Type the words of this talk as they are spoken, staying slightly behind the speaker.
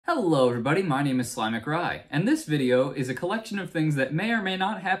Hello everybody, my name is SlyMcRy, and this video is a collection of things that may or may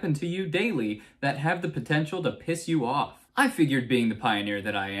not happen to you daily that have the potential to piss you off. I figured, being the pioneer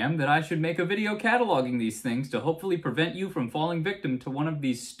that I am, that I should make a video cataloging these things to hopefully prevent you from falling victim to one of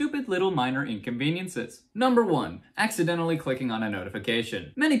these stupid little minor inconveniences. Number 1. Accidentally clicking on a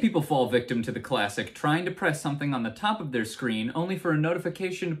notification. Many people fall victim to the classic trying to press something on the top of their screen only for a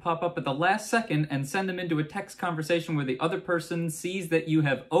notification to pop up at the last second and send them into a text conversation where the other person sees that you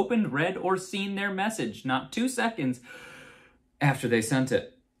have opened, read, or seen their message not 2 seconds after they sent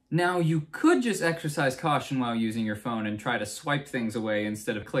it. Now, you could just exercise caution while using your phone and try to swipe things away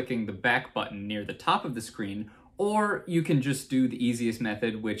instead of clicking the back button near the top of the screen, or you can just do the easiest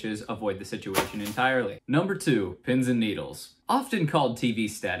method, which is avoid the situation entirely. Number 2, pins and needles. Often called TV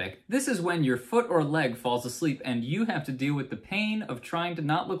static, this is when your foot or leg falls asleep and you have to deal with the pain of trying to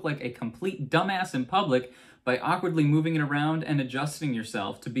not look like a complete dumbass in public by awkwardly moving it around and adjusting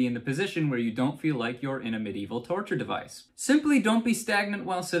yourself to be in the position where you don't feel like you're in a medieval torture device. Simply don't be stagnant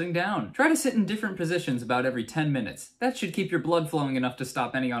while sitting down. Try to sit in different positions about every 10 minutes. That should keep your blood flowing enough to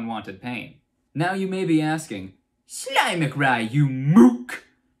stop any unwanted pain. Now you may be asking, SlyMcRy, you mook!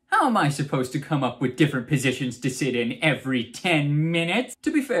 How am I supposed to come up with different positions to sit in every 10 minutes?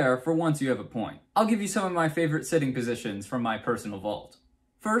 To be fair, for once you have a point. I'll give you some of my favorite sitting positions from my personal vault.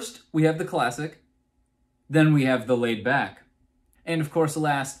 First, we have the classic. Then we have the laid back. And of course,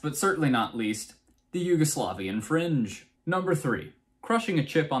 last, but certainly not least, the Yugoslavian fringe. Number 3, crushing a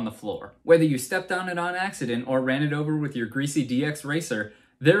chip on the floor. Whether you stepped on it on accident or ran it over with your greasy DX racer,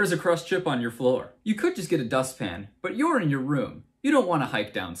 there is a crushed chip on your floor. You could just get a dustpan, but you're in your room. You don't want to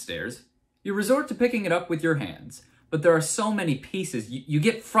hike downstairs. You resort to picking it up with your hands, but there are so many pieces, you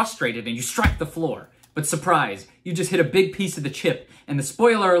get frustrated and you strike the floor. But surprise, you just hit a big piece of the chip, and the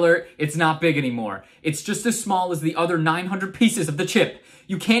spoiler alert, it's not big anymore. It's just as small as the other 900 pieces of the chip.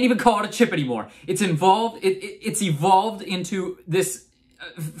 You can't even call it a chip anymore. It's evolved into this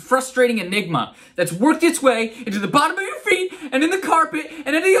frustrating enigma that's worked its way into the bottom of your feet, and in the carpet,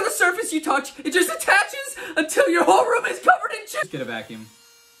 and any other surface you touch. It just attaches until your whole room is covered in chips. Just get a vacuum.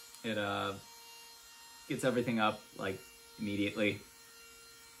 It, gets everything up, like, immediately.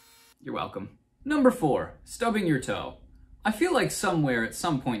 You're welcome. Number 4, stubbing your toe. I feel like somewhere at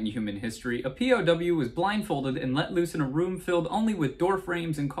some point in human history, a POW was blindfolded and let loose in a room filled only with door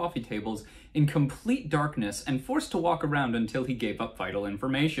frames and coffee tables in complete darkness and forced to walk around until he gave up vital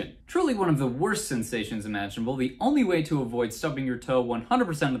information. Truly one of the worst sensations imaginable, the only way to avoid stubbing your toe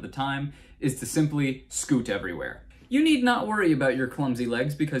 100% of the time is to simply scoot everywhere. You need not worry about your clumsy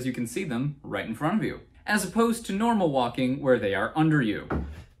legs because you can see them right in front of you, as opposed to normal walking where they are under you.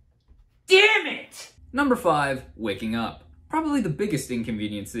 Damn it! Number 5, waking up. Probably the biggest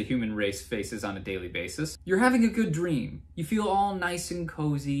inconvenience the human race faces on a daily basis. You're having a good dream. You feel all nice and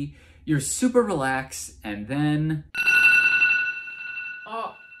cozy. You're super relaxed, and then...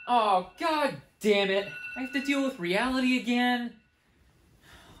 Oh, god damn it. I have to deal with reality again.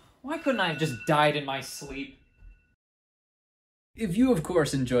 Why couldn't I have just died in my sleep? If you, of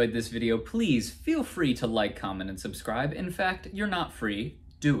course, enjoyed this video, please feel free to like, comment, and subscribe. In fact, you're not free.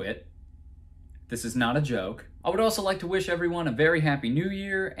 Do it. This is not a joke. I would also like to wish everyone a very happy new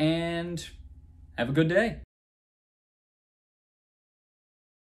year and have a good day.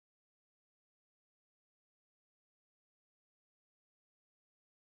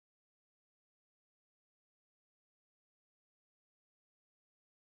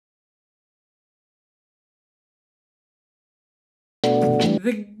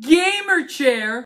 The gamer chair!